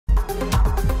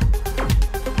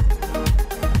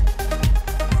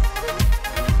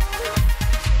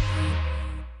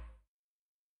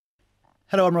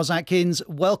Hello, I'm Ros Atkins.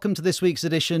 Welcome to this week's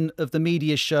edition of The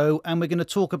Media Show, and we're going to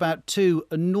talk about two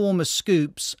enormous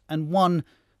scoops and one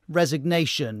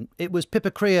resignation. It was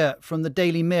Pippa Crerar from the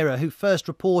Daily Mirror who first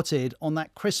reported on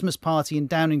that Christmas party in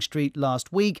Downing Street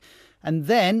last week, and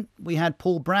then we had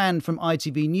Paul Brand from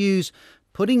ITV News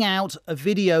putting out a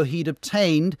video he'd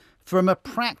obtained from a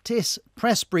practice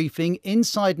press briefing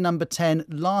inside Number 10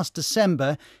 last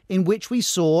December, in which we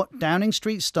saw Downing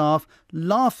Street staff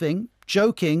laughing,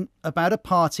 joking about a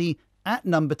party at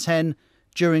Number 10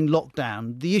 during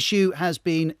lockdown. The issue has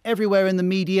been everywhere in the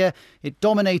media. It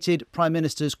dominated Prime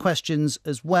Minister's questions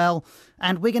as well.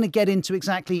 And we're going to get into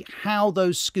exactly how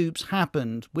those scoops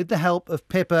happened with the help of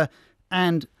Pippa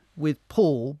and with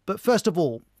Paul. But first of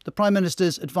all, the Prime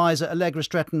Minister's advisor, Allegra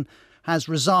Stretton, has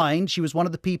resigned. She was one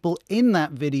of the people in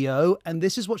that video, and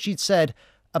this is what she'd said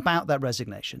about that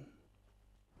resignation.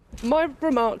 My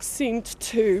remarks seemed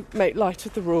to make light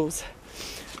of the rules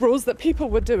that people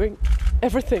were doing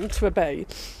everything to obey.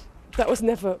 That was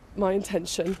never my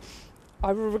intention.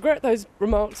 I will regret those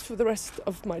remarks for the rest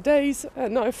of my days,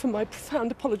 and I offer my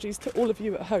profound apologies to all of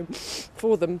you at home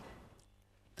for them.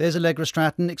 There's Allegra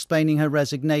Stratton explaining her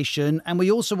resignation, and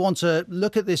we also want to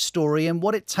look at this story and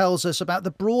what it tells us about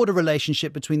the broader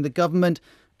relationship between the government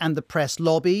and the press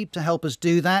lobby. To help us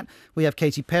do that, we have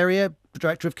Katie Perrior,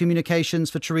 Director of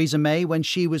Communications for Theresa May when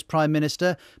she was Prime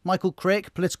Minister, Michael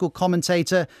Crick, political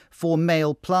commentator for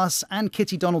Mail Plus, and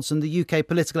Kitty Donaldson, the UK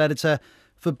political editor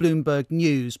for Bloomberg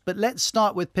News. But let's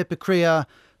start with Pippa Crerar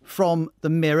from the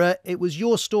Mirror. It was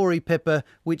your story, Pippa,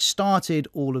 which started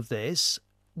all of this.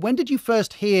 When did you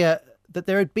first hear that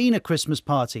there had been a Christmas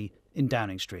party in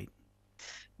Downing Street?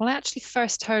 Well, I actually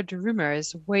first heard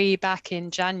rumours way back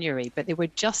in January, but they were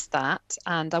just that,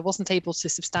 and I wasn't able to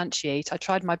substantiate. I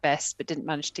tried my best, but didn't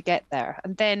manage to get there.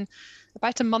 And then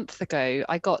about a month ago,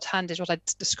 I got handed what I'd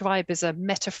describe as a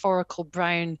metaphorical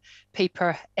brown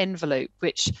paper envelope,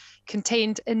 which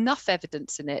contained enough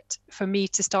evidence in it for me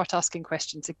to start asking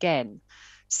questions again.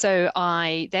 So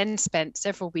I then spent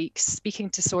several weeks speaking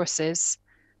to sources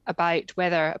about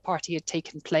whether a party had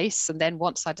taken place. And then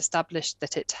once I'd established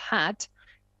that it had,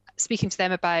 speaking to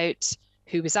them about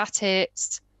who was at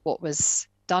it, what was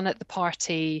done at the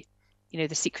party,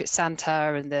 the Secret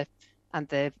Santa and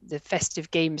the festive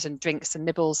games and drinks and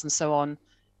nibbles and so on.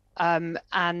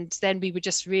 And then we were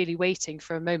just really waiting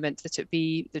for a moment that it'd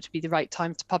be the right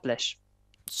time to publish.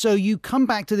 So you come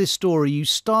back to this story, you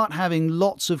start having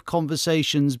lots of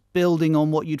conversations building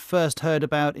on what you'd first heard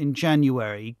about in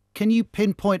January. Can you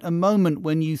pinpoint a moment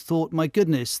when you thought, my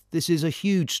goodness, this is a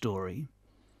huge story?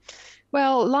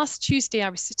 Well, last Tuesday, I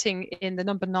was sitting in the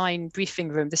Number 9 briefing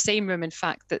room, the same room, in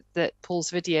fact, that Paul's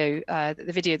video,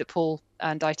 the video that Paul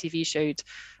and ITV showed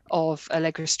of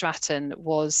Allegra Stratton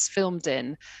was filmed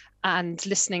in, and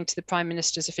listening to the Prime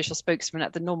Minister's official spokesman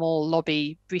at the normal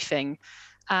lobby briefing.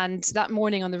 And that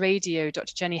morning on the radio,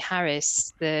 Dr. Jenny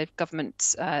Harris, the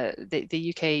government,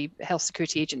 the UK Health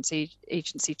Security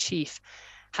Agency chief,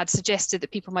 had suggested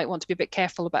that people might want to be a bit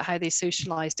careful about how they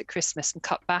socialised at Christmas and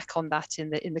cut back on that in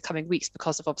the coming weeks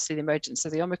because of obviously the emergence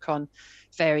of the Omicron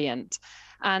variant.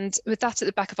 And with that at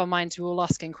the back of our minds, we were all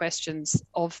asking questions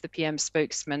of the PM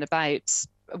spokesman about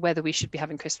whether we should be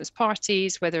having Christmas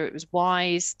parties, whether it was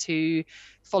wise to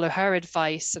follow her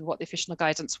advice and what the official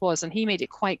guidance was. And he made it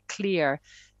quite clear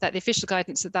that the official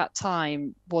guidance at that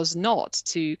time was not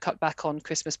to cut back on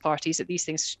Christmas parties, that these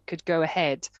things could go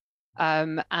ahead.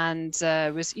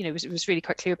 Was really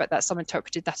quite clear about that. Some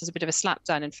interpreted that as a bit of a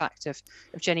slapdown, in fact, of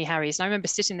Jenny Harries. And I remember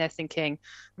sitting there thinking,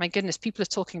 my goodness, people are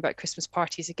talking about Christmas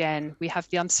parties again. We have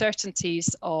the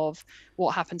uncertainties of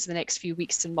what happens in the next few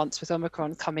weeks and months with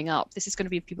Omicron coming up. This is going to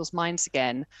be in people's minds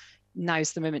again.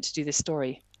 Now's the moment to do this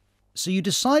story. So you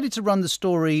decided to run the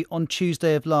story on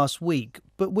Tuesday of last week,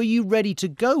 but were you ready to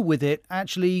go with it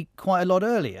actually quite a lot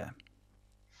earlier?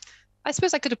 I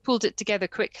suppose I could have pulled it together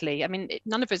quickly. I mean,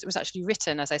 none of it was actually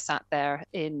written as I sat there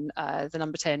in the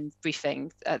Number 10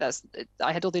 briefing.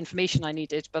 I had all the information I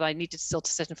needed, but I needed still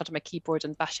to sit in front of my keyboard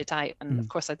and bash it out. And of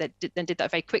course, I then did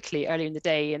that very quickly earlier in the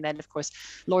day. And then, of course,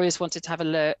 lawyers wanted to have a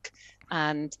look,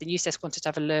 and the news desk wanted to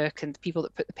have a look, and the people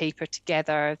that put the paper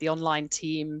together, the online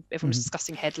team, everyone was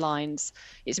discussing headlines.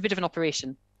 It's a bit of an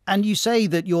operation. And you say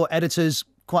that your editors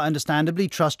quite understandably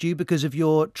trust you because of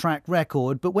your track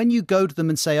record. But when you go to them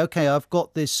and say, OK, I've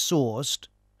got this sourced,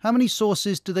 how many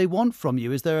sources do they want from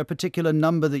you? Is there a particular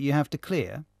number that you have to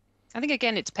clear? I think,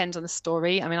 again, it depends on the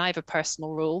story. I mean, I have a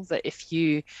personal rule that if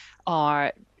you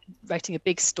are writing a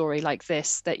big story like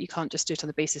this, that you can't just do it on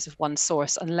the basis of one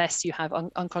source unless you have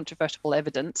uncontrovertible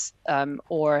evidence,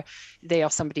 or they are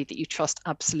somebody that you trust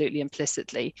absolutely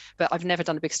implicitly. But I've never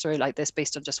done a big story like this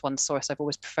based on just one source. I've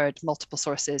always preferred multiple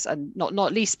sources, and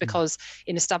not least because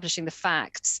in establishing the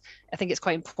facts, I think it's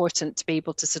quite important to be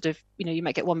able to sort of, you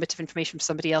might get one bit of information from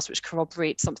somebody else which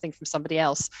corroborates something from somebody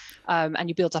else, and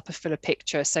you build up a fuller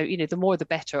picture. So, the more the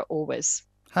better always.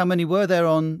 How many were there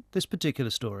on this particular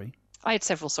story? I had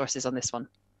several sources on this one.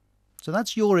 So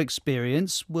that's your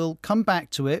experience. We'll come back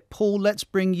to it. Paul, let's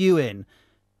bring you in.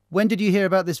 When did you hear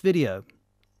about this video?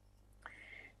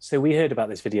 So we heard about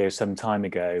this video some time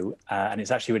ago, and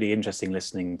it's actually really interesting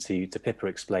listening to Pippa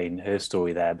explain her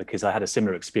story there, because I had a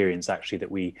similar experience actually,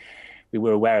 that we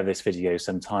were aware of this video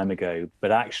some time ago,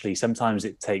 but actually sometimes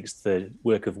it takes the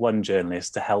work of one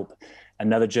journalist to help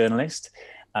another journalist.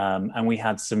 And we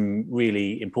had some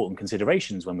really important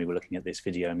considerations when we were looking at this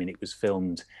video. I mean, it was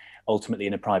filmed ultimately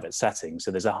in a private setting,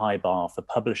 so there's a high bar for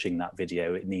publishing that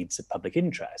video. It needs a public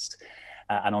interest.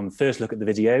 And on first look at the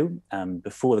video,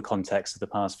 before the context of the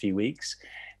past few weeks,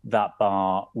 that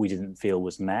bar we didn't feel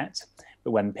was met.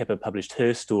 But when Pippa published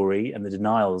her story and the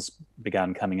denials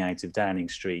began coming out of Downing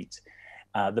Street,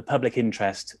 the public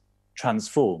interest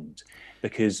transformed,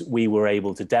 because we were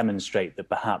able to demonstrate that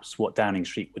perhaps what Downing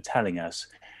Street were telling us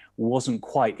wasn't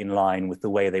quite in line with the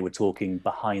way they were talking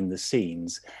behind the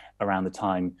scenes around the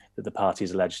time that the party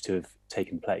is alleged to have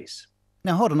taken place.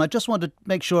 Now, hold on. I just want to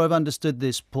make sure I've understood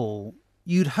this, Paul.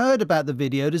 You'd heard about the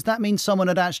video. Does that mean someone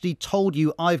had actually told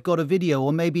you, I've got a video,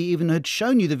 or maybe even had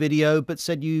shown you the video but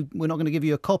said we're not going to give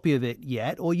you a copy of it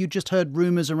yet? Or you just heard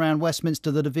rumours around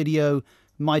Westminster that a video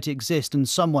might exist and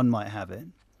someone might have it?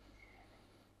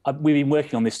 We've been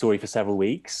working on this story for several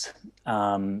weeks,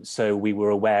 so we were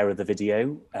aware of the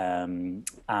video,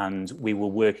 and we were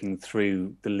working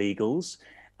through the legals,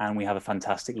 and we have a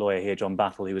fantastic lawyer here, John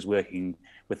Battle, who was working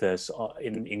with us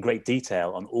in great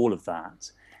detail on all of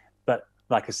that. But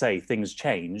like I say, things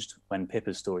changed when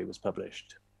Pippa's story was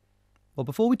published. Well,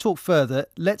 before we talk further,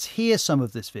 let's hear some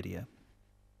of this video.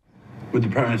 Would the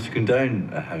Prime Minister condone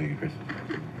having a Christmas?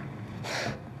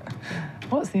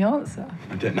 What's the answer?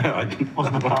 I don't know. It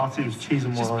wasn't a party, it was cheese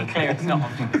and wine. Just be clear, it's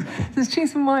not. Is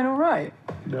cheese and wine all right?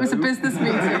 No. It was a business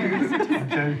meeting. I'm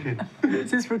joking.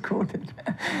 This is recorded.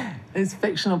 This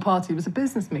fictional party was a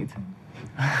business meeting.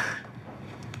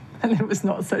 And it was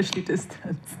not socially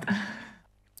distanced.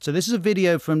 So this is a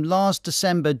video from last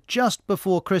December, just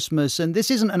before Christmas. And this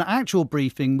isn't an actual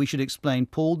briefing, we should explain,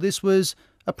 Paul. This was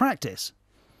a practice.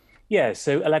 Yeah,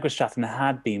 so Allegra Stratton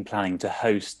had been planning to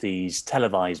host these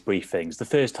televised briefings, the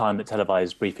first time that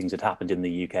televised briefings had happened in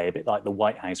the UK, a bit like the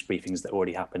White House briefings that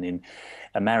already happen in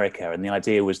America. And the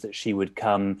idea was that she would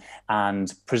come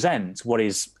and present what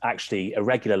is actually a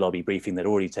regular lobby briefing that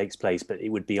already takes place, but it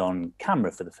would be on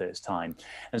camera for the first time.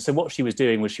 And so what she was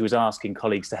doing was she was asking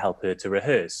colleagues to help her to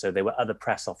rehearse. So there were other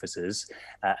press officers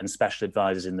and special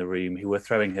advisors in the room who were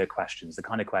throwing her questions, the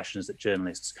kind of questions that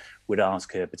journalists would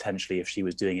ask her potentially if she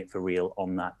was doing it for real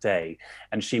on that day.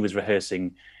 And she was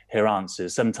rehearsing her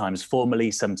answers, sometimes formally,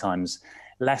 sometimes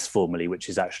less formally, which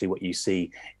is actually what you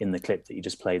see in the clip that you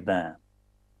just played there.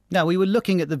 Now, we were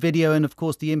looking at the video and, of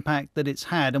course, the impact that it's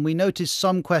had, and we noticed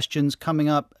some questions coming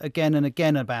up again and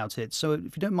again about it. So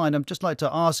if you don't mind, I'd just like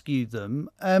to ask you them.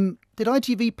 Did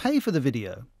ITV pay for the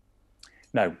video?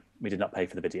 No, we did not pay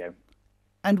for the video.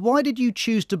 And why did you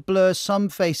choose to blur some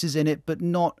faces in it, but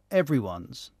not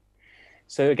everyone's?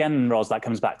 So again, Ros, that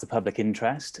comes back to public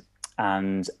interest.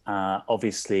 And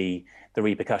obviously, the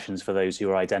repercussions for those who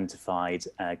are identified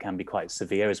can be quite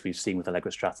severe, as we've seen with Allegra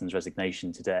Stratton's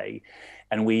resignation today.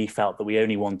 And we felt that we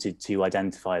only wanted to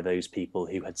identify those people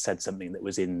who had said something that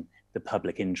was in the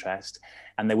public interest.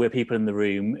 And there were people in the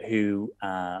room who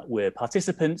were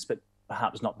participants, but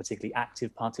perhaps not particularly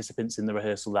active participants in the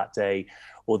rehearsal that day,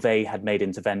 or they had made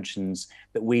interventions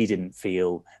that we didn't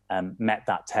feel met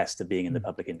that test of being in the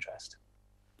public interest.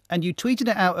 And you tweeted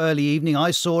it out early evening.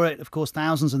 I saw it. Of course,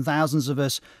 thousands and thousands of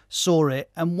us saw it.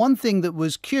 And one thing that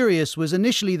was curious was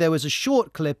initially there was a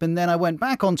short clip, and then I went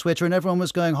back on Twitter and everyone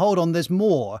was going, hold on, there's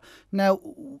more. Now,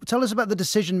 tell us about the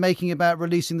decision making about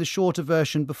releasing the shorter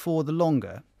version before the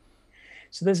longer.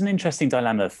 So there's an interesting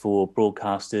dilemma for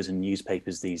broadcasters and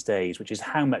newspapers these days, which is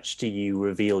how much do you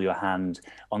reveal your hand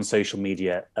on social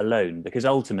media alone? Because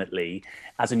ultimately,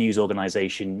 as a news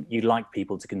organisation, you'd like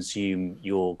people to consume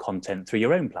your content through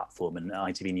your own platform. And at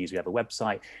ITV News, we have a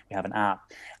website, we have an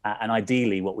app. And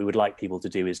ideally, what we would like people to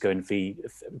do is go and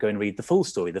read the full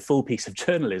story, the full piece of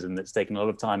journalism that's taken a lot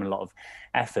of time and a lot of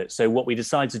effort. So what we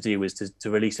decided to do was to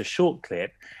release a short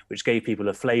clip, which gave people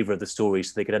a flavour of the story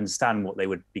so they could understand what they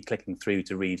would be clicking through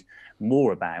through to read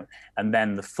more about. And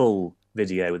then the full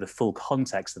video, the full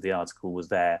context of the article was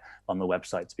there on the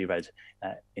website to be read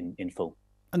in full.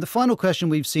 And the final question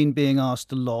we've seen being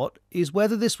asked a lot is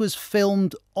whether this was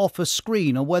filmed off a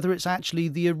screen or whether it's actually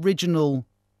the original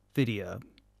video.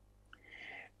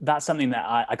 That's something that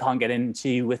I can't get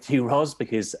into with you, Ros,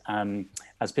 because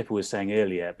as Pippa was saying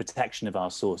earlier, protection of our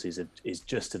sources is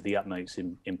just of the utmost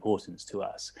importance to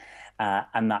us.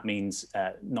 And that means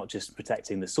not just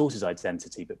protecting the source's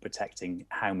identity, but protecting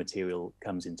how material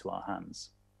comes into our hands.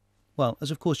 Well,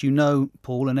 as of course you know,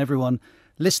 Paul, and everyone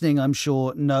listening, I'm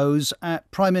sure, knows,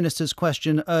 at Prime Minister's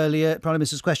questions earlier,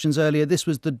 this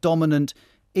was the dominant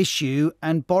issue,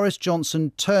 and Boris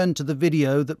Johnson turned to the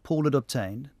video that Paul had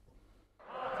obtained.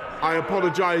 I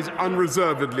apologise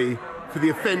unreservedly for the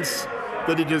offence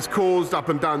that it has caused up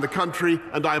and down the country,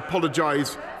 and I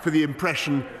apologise for the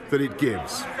impression that it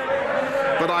gives.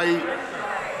 But I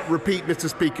repeat, Mr.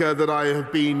 Speaker, that I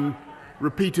have been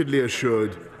repeatedly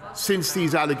assured since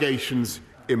these allegations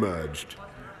emerged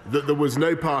that there was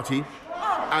no party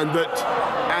and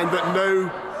that no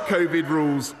COVID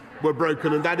rules were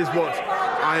broken, and that is what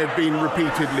I have been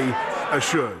repeatedly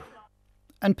assured.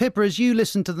 And Pippa, as you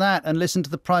listen to that and listen to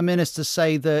the Prime Minister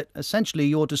say that essentially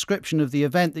your description of the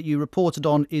event that you reported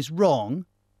on is wrong,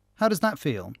 how does that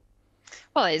feel?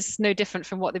 Well, it's no different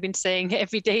from what they've been saying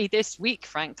every day this week,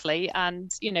 frankly.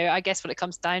 And, you know, I guess what it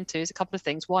comes down to is a couple of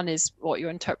things. One is what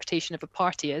your interpretation of a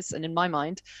party is. And in my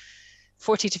mind,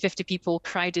 40 to 50 people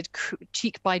crowded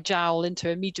cheek by jowl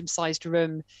into a medium-sized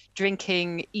room,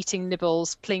 drinking, eating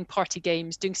nibbles, playing party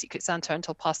games, doing Secret Santa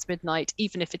until past midnight,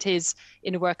 even if it is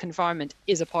in a work environment,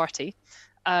 is a party.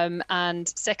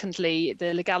 And secondly,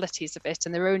 the legalities of it.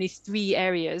 And there are only three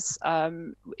areas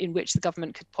in which the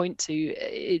government could point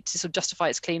to sort of justify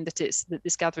its claim that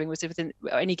this gathering was within,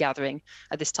 or any gathering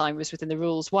at this time was within the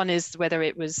rules. One is whether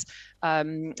it was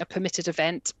a permitted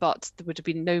event, but there would have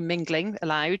been no mingling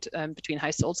allowed between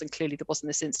households, and clearly there was in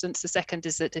this instance. The second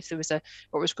is that if there was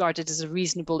what was regarded as a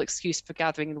reasonable excuse for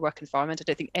gathering in the work environment,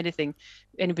 I don't think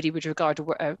anybody would regard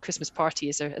a Christmas party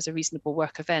as a reasonable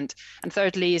work event. And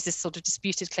thirdly is this sort of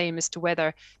disputed claim as to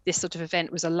whether this sort of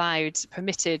event was allowed,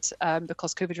 permitted,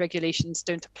 because COVID regulations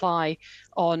don't apply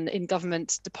in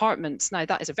government departments. Now,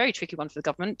 that is a very tricky one for the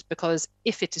government, because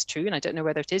if it is true, and I don't know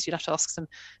whether it is, you'd have to ask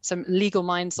some legal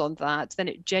minds on that, then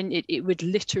it would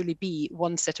literally be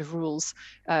one set of rules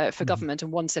for government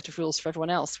and one set of rules for everyone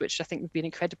else, which I think would be an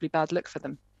incredibly bad look for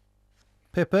them.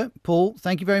 Pippa, Paul,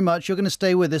 thank you very much. You're going to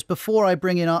stay with us. Before I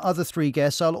bring in our other three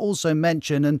guests, I'll also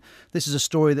mention, and this is a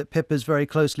story that Pippa's very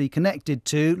closely connected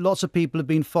to, lots of people have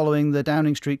been following the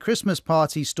Downing Street Christmas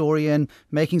party story and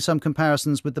making some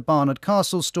comparisons with the Barnard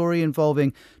Castle story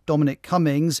involving Dominic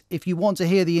Cummings. If you want to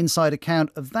hear the inside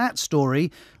account of that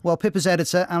story, well, Pippa's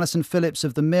editor, Alison Phillips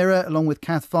of The Mirror, along with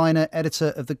Kath Viner,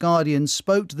 editor of The Guardian,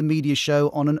 spoke to the media show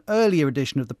on an earlier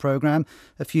edition of the programme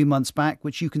a few months back,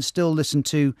 which you can still listen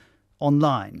to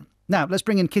online. Now, let's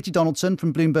bring in Kitty Donaldson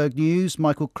from Bloomberg News,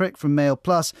 Michael Crick from Mail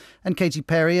Plus, and Katie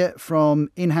Perrior from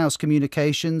In-House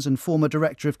Communications and former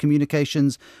Director of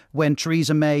Communications when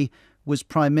Theresa May was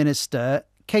Prime Minister.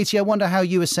 Katie, I wonder how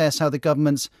you assess how the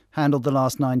government's handled the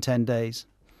last 9-10 days.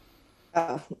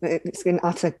 It's been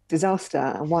utter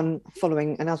disaster, one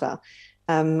following another.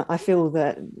 I feel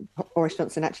that Boris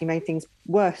Johnson actually made things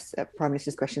worse at Prime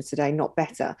Minister's questions today, not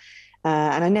better.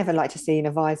 And I never like to see an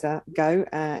advisor go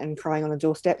and crying on the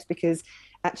doorsteps, because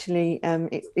actually,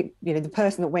 the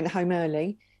person that went home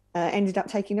early ended up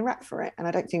taking the rap for it, and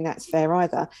I don't think that's fair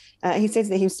either. He says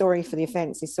that he was sorry for the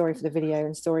offence, he's sorry for the video,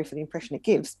 and sorry for the impression it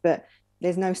gives, but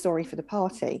there's no sorry for the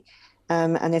party.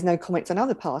 And there's no comments on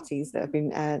other parties that have been,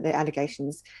 the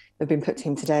allegations have been put to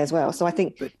him today as well. So I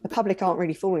think the public aren't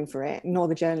really falling for it, nor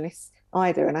the journalists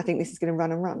either. And I think this is going to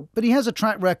run and run. But he has a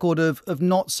track record of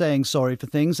not saying sorry for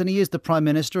things. And he is the Prime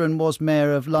Minister and was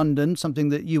Mayor of London, something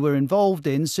that you were involved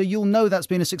in. So you'll know that's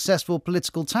been a successful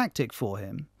political tactic for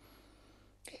him.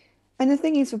 And the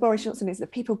thing is for Boris Johnson is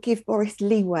that people give Boris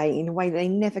leeway in a way that they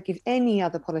never give any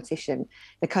other politician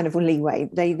the kind of leeway.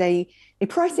 They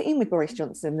price it in with Boris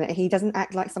Johnson, that he doesn't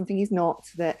act like something he's not,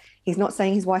 that he's not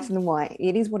saying he's whiter than white.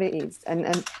 It is what it is.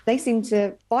 And they seem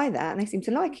to buy that, and they seem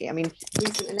to like it. I mean,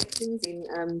 recent elections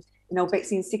in Old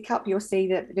Bexley and Sidcup, you'll see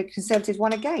that the Conservatives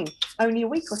won again only a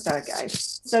week or so ago.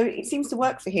 So it seems to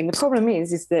work for him. The problem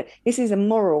is that this is a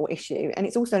moral issue, and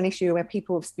it's also an issue where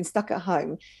people have been stuck at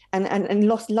home and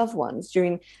lost loved ones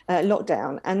during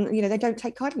lockdown, and they don't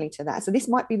take kindly to that. So this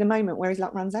might be the moment where his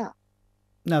luck runs out.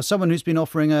 Now, someone who's been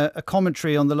offering a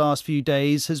commentary on the last few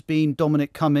days has been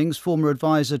Dominic Cummings, former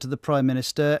advisor to the Prime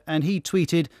Minister, and he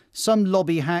tweeted, "Some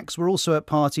lobby hacks were also at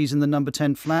parties in the number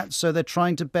 10 flat, so they're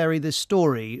trying to bury this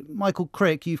story." Michael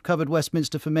Crick, you've covered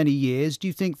Westminster for many years. Do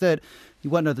you think that,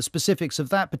 you won't know the specifics of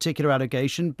that particular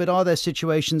allegation, but are there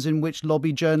situations in which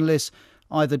lobby journalists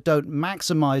either don't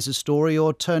maximise a story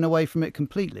or turn away from it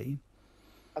completely?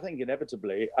 I think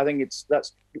inevitably,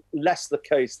 that's less the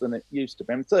case than it used to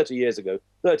be. I mean, 40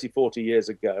 years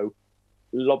ago,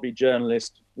 lobby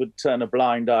journalists would turn a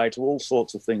blind eye to all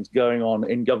sorts of things going on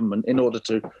in government in order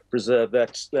to preserve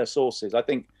their sources. I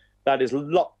think that is a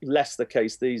lot less the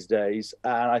case these days.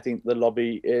 And I think the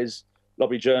lobby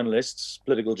journalists,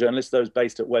 political journalists, those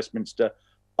based at Westminster,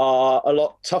 are a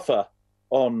lot tougher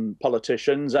on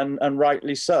politicians, and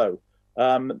rightly so.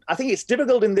 I think it's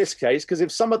difficult in this case because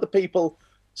if some of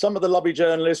the lobby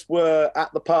journalists were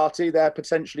at the party, they're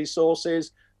potentially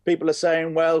sources. People are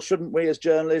saying, well, shouldn't we as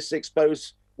journalists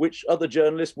expose which other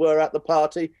journalists were at the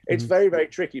party? It's very, very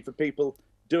tricky for people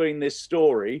doing this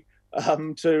story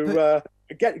to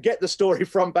get the story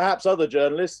from perhaps other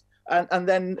journalists and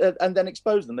then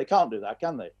expose them. They can't do that,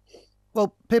 can they?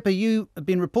 Well, Pippa, you have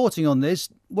been reporting on this.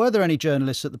 Were there any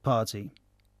journalists at the party?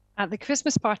 At the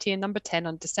Christmas party in number 10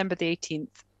 on December the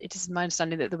 18th, it is my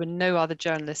understanding that there were no other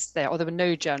journalists there, or there were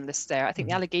no journalists there. I think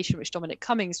the allegation which Dominic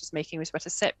Cummings was making was about a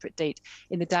separate date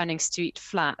in the Downing Street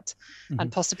flat,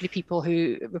 and possibly people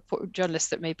who report, journalists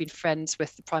that may have been friends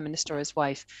with the Prime Minister or his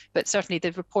wife. But certainly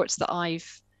the reports that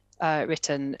I've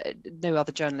written, no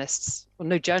other journalists, or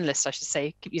no journalists, I should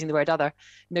say, keep using the word other,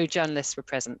 no journalists were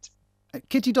present.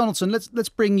 Kitty Donaldson, let's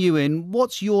bring you in.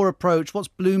 What's your approach? What's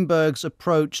Bloomberg's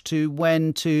approach to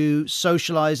when to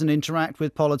socialise and interact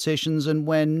with politicians and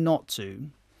when not to?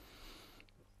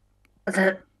 That's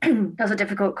a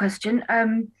difficult question.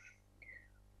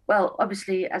 Well,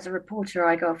 obviously, as a reporter,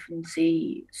 I go off and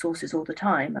see sources all the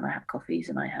time, and I have coffees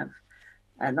and I have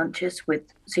lunches with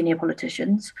senior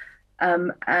politicians.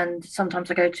 And sometimes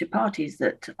I go to parties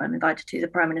that I'm invited to. The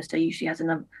Prime Minister usually has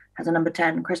a number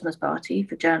 10 Christmas party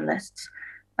for journalists.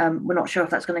 We're not sure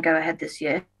if that's going to go ahead this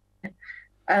year.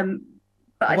 But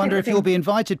I wonder if you'll be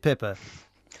invited, Pippa.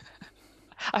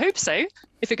 I hope so,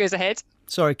 if it goes ahead.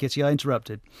 Sorry, Kitty, I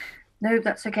interrupted. No,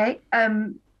 that's okay.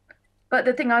 But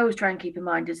the thing I always try and keep in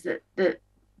mind is that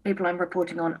people I'm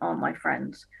reporting on aren't my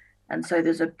friends. And so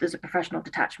there's a professional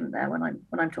detachment there when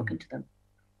I'm talking to them.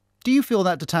 Do you feel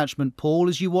that detachment, Paul,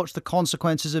 as you watch the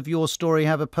consequences of your story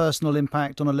have a personal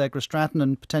impact on Allegra Stratton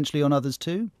and potentially on others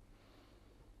too?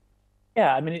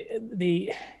 Yeah, I mean,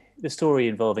 the story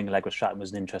involving Allegra Stratton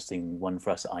was an interesting one for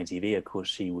us at ITV. Of course,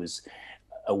 she was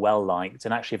a well-liked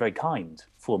and actually a very kind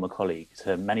former colleague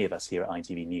to many of us here at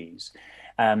ITV News.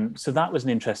 So that was an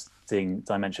interesting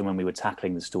dimension when we were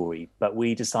tackling the story, but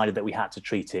we decided that we had to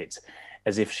treat it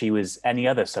as if she was any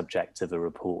other subject of a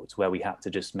report, where we had to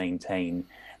just maintain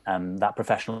that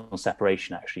professional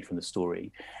separation actually from the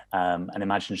story, and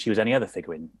imagine she was any other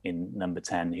figure in number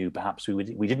 10 who perhaps we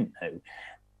didn't know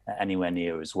anywhere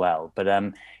near as well. But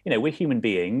we're human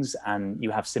beings, and you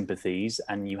have sympathies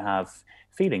and you have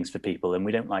feelings for people, and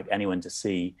we don't like to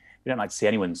see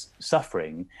anyone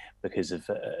suffering because of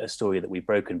a story that we've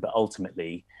broken. But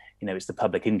ultimately, it's the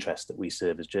public interest that we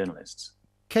serve as journalists.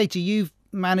 Katie, you've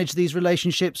managed these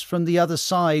relationships from the other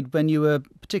side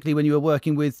particularly when you were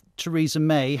working with Theresa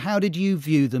May. How did you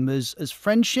view them? As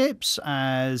friendships,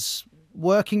 as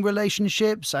working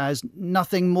relationships, as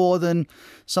nothing more than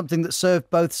something that served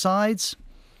both sides?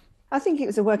 I think it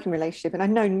was a working relationship, and I'd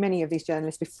known many of these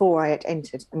journalists before I had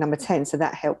entered number 10, so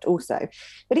that helped also.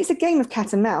 But it's a game of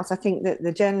cat and mouse. I think that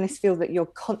the journalists feel that you're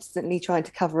constantly trying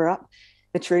to cover up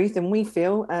the truth, and we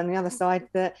feel on the other side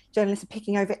that journalists are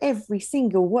picking over every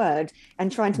single word and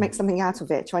trying to make something out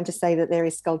of it, trying to say that there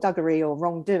is skullduggery or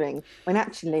wrongdoing, when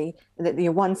actually that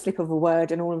you're one slip of a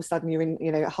word and all of a sudden you're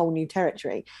in a whole new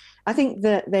territory. I think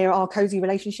that there are cosy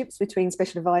relationships between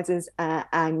special advisors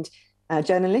and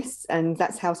journalists, and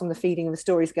that's how some of the feeding of the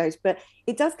stories goes. But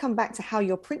it does come back to how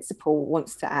your principal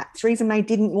wants to act. Theresa May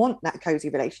didn't want that cosy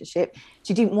relationship.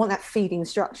 She didn't want that feeding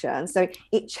structure. And so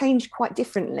it changed quite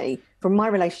differently from my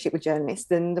relationship with journalists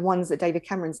than the ones that David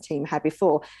Cameron's team had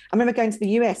before. I remember going to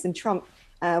the US and Trump,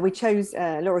 we chose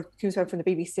Laura Kunisberg from the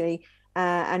BBC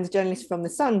and a journalist from The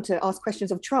Sun to ask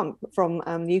questions of Trump from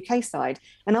the UK side.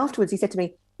 And afterwards he said to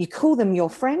me, "You call them your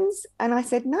friends?" And I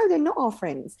said, "No, they're not our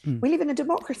friends. We live in a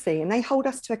democracy and they hold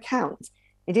us to account."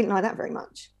 He didn't like that very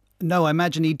much. No, I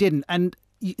imagine he didn't. And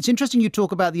It's interesting you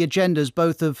talk about the agendas,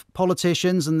 both of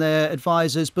politicians and their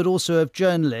advisors, but also of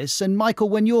journalists. And Michael,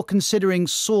 when you're considering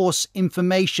source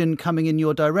information coming in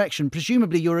your direction,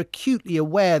 presumably you're acutely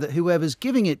aware that whoever's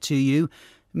giving it to you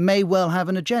may well have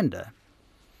an agenda.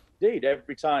 Indeed,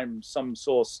 every time some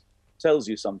source tells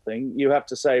you something, you have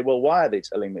to say, well, why are they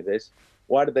telling me this?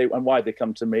 Why did they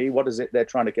come to me? What is it they're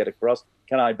trying to get across?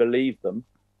 Can I believe them?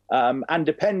 And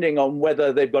depending on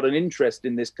whether they've got an interest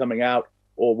in this coming out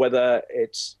or whether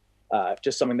it's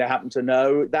just something they happen to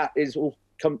know, that is all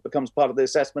becomes part of the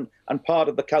assessment and part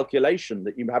of the calculation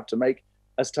that you have to make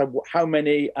as to how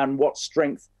many and what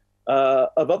strength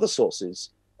of other sources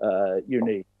you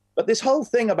need. But this whole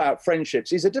thing about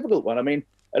friendships is a difficult one. I mean,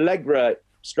 Allegra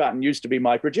Stratton used to be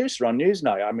my producer on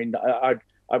Newsnight. I mean,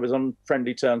 I was on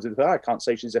friendly terms with her. I can't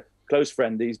say she's a close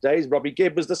friend these days. Robbie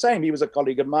Gibb was the same. He was a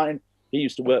colleague of mine. He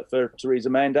used to work for Theresa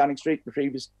May in Downing Street.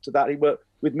 Previous to that, he worked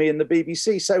with me in the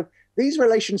BBC. So these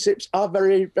relationships are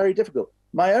very, very difficult.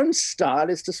 My own style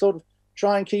is to sort of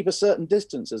try and keep a certain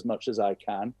distance as much as I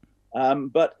can.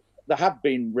 But there have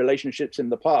been relationships in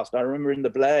the past. I remember in the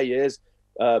Blair years,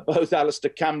 both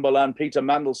Alistair Campbell and Peter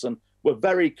Mandelson were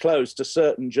very close to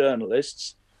certain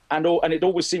journalists. And it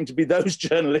always seemed to be those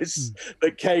journalists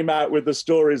that came out with the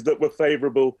stories that were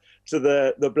favourable to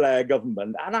the Blair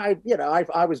government. And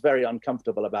I was very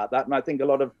uncomfortable about that. And I think a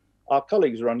lot of our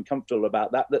colleagues are uncomfortable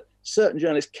about that certain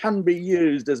journalists can be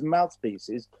used as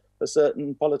mouthpieces for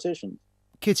certain politicians.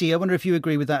 Kitty, I wonder if you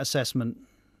agree with that assessment.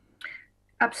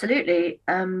 Absolutely.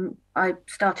 I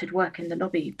started work in the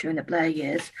lobby during the Blair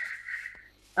years.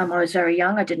 I was very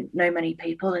young. I didn't know many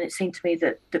people, and it seemed to me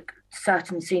that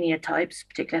certain senior types,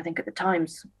 particularly I think at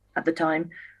the time,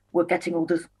 were getting all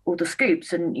the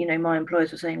scoops. And my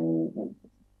employers were saying,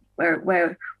 well,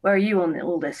 where are you on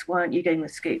all this? Why aren't you getting the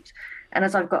scoops? And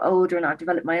as I've got older and I've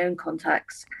developed my own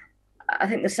contacts, I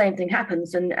think the same thing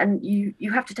happens. And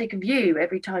you have to take a view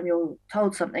every time you're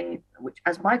told something, which,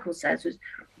 as Michael says, was,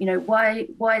 why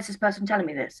is this person telling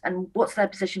me this? And what's their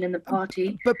position in the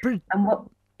party? And what?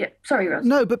 Yeah, sorry, Ross.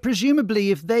 No, but presumably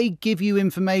if they give you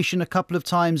information a couple of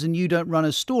times and you don't run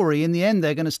a story, in the end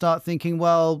they're going to start thinking,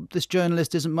 well, this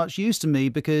journalist isn't much use to me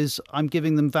because I'm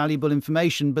giving them valuable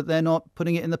information, but they're not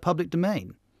putting it in the public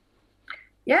domain.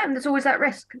 Yeah, and there's always that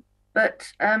risk.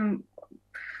 But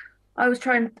I was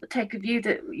trying to take a view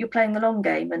that you're playing the long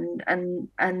game,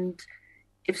 and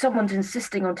if someone's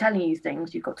insisting on telling you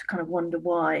things, you've got to kind of wonder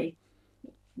why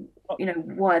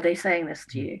are they saying this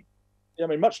to you? I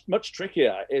mean, much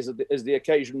trickier is the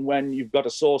occasion when you've got a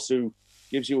source who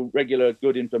gives you regular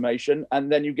good information,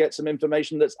 and then you get some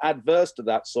information that's adverse to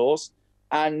that source,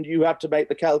 and you have to make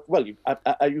the well,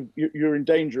 you're in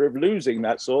danger of losing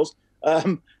that source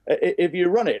if you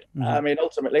run it. Mm-hmm. I mean,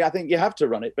 ultimately, I think you have to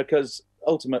run it because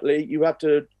ultimately you have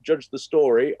to judge the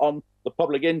story on the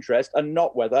public interest and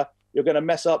not whether you're going to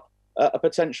mess up a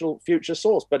potential future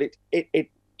source. But it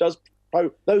does.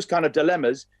 Those kind of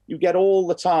dilemmas you get all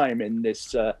the time in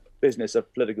this business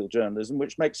of political journalism,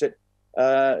 which makes it,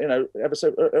 ever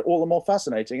so all the more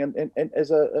fascinating and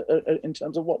in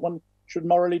terms of what one should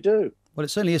morally do. Well, it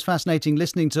certainly is fascinating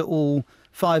listening to all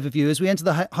five of you as we enter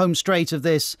the home straight of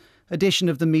this edition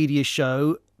of the Media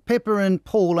Show. Pippa and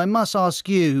Paul, I must ask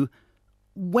you,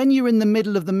 when you're in the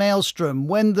middle of the maelstrom,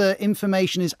 when the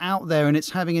information is out there and it's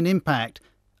having an impact,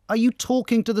 are you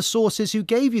talking to the sources who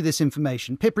gave you this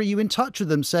information? Pippa, are you in touch with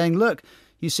them saying, look,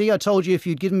 you see, I told you if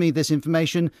you'd given me this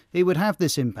information, it would have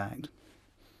this impact?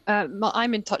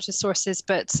 I'm in touch with sources,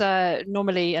 but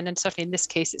normally, and then certainly in this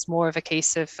case, it's more of a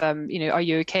case of, are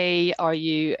you okay? Are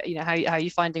you, how are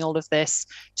you finding all of this?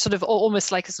 Sort of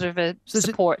almost like a sort of a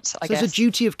support, I guess. There's a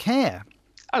duty of care.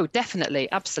 Oh, definitely.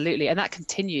 Absolutely. And that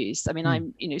continues. I mean,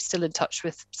 I'm, still in touch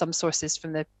with some sources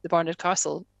from the Barnard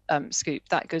Castle scoop.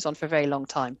 That goes on for a very long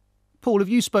time. Paul, have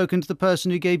you spoken to the person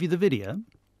who gave you the video?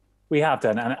 We have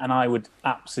done, and I would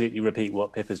absolutely repeat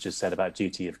what Pippa's just said about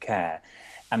duty of care.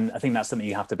 And I think that's something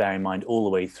you have to bear in mind all the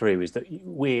way through, is that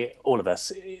all of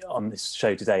us on this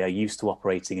show today are used to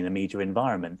operating in a media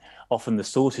environment. Often the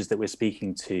sources that we're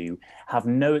speaking to have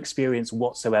no experience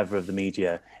whatsoever of the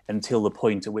media until the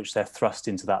point at which they're thrust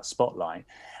into that spotlight.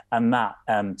 And that,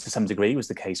 to some degree, was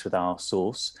the case with our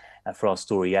source for our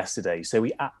story yesterday. So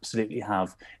we absolutely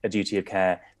have a duty of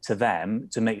care to them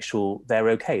to make sure they're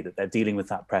okay, that they're dealing with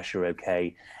that pressure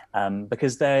okay,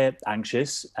 because they're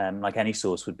anxious, like any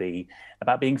source would be,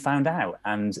 about being found out.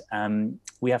 And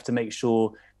we have to make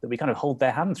sure that we kind of hold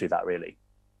their hand through that, really.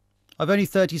 I've only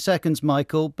 30 seconds,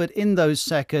 Michael, but in those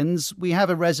seconds, we have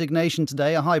a resignation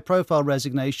today, a high-profile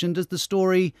resignation. Does the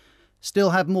story still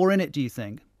have more in it, do you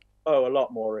think? Oh, a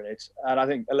lot more in it. And I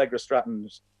think Allegra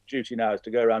Stratton's duty now is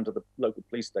to go around to the local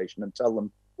police station and tell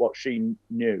them what she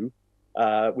knew.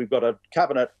 We've got a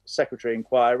cabinet secretary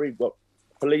inquiry. We've got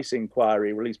police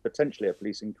inquiry, or at least potentially a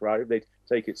police inquiry if they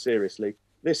take it seriously.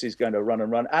 This is going to run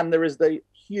and run. And there is the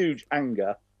huge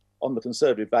anger on the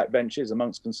Conservative backbenches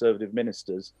amongst Conservative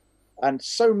ministers. And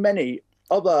so many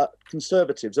other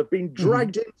Conservatives have been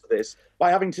dragged into this by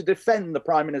having to defend the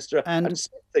Prime Minister and say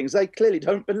things they clearly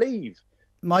don't believe.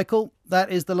 Michael,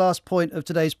 that is the last point of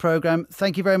today's programme.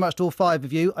 Thank you very much to all five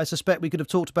of you. I suspect we could have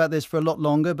talked about this for a lot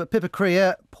longer, but Pippa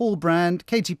Crerar, Paul Brand,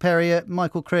 Katie Perrior,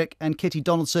 Michael Crick and Kitty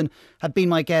Donaldson have been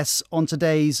my guests on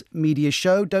today's media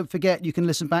show. Don't forget you can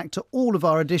listen back to all of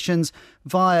our editions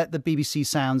via the BBC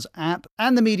Sounds app.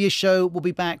 And the media show will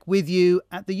be back with you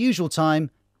at the usual time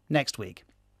next week.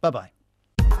 Bye-bye.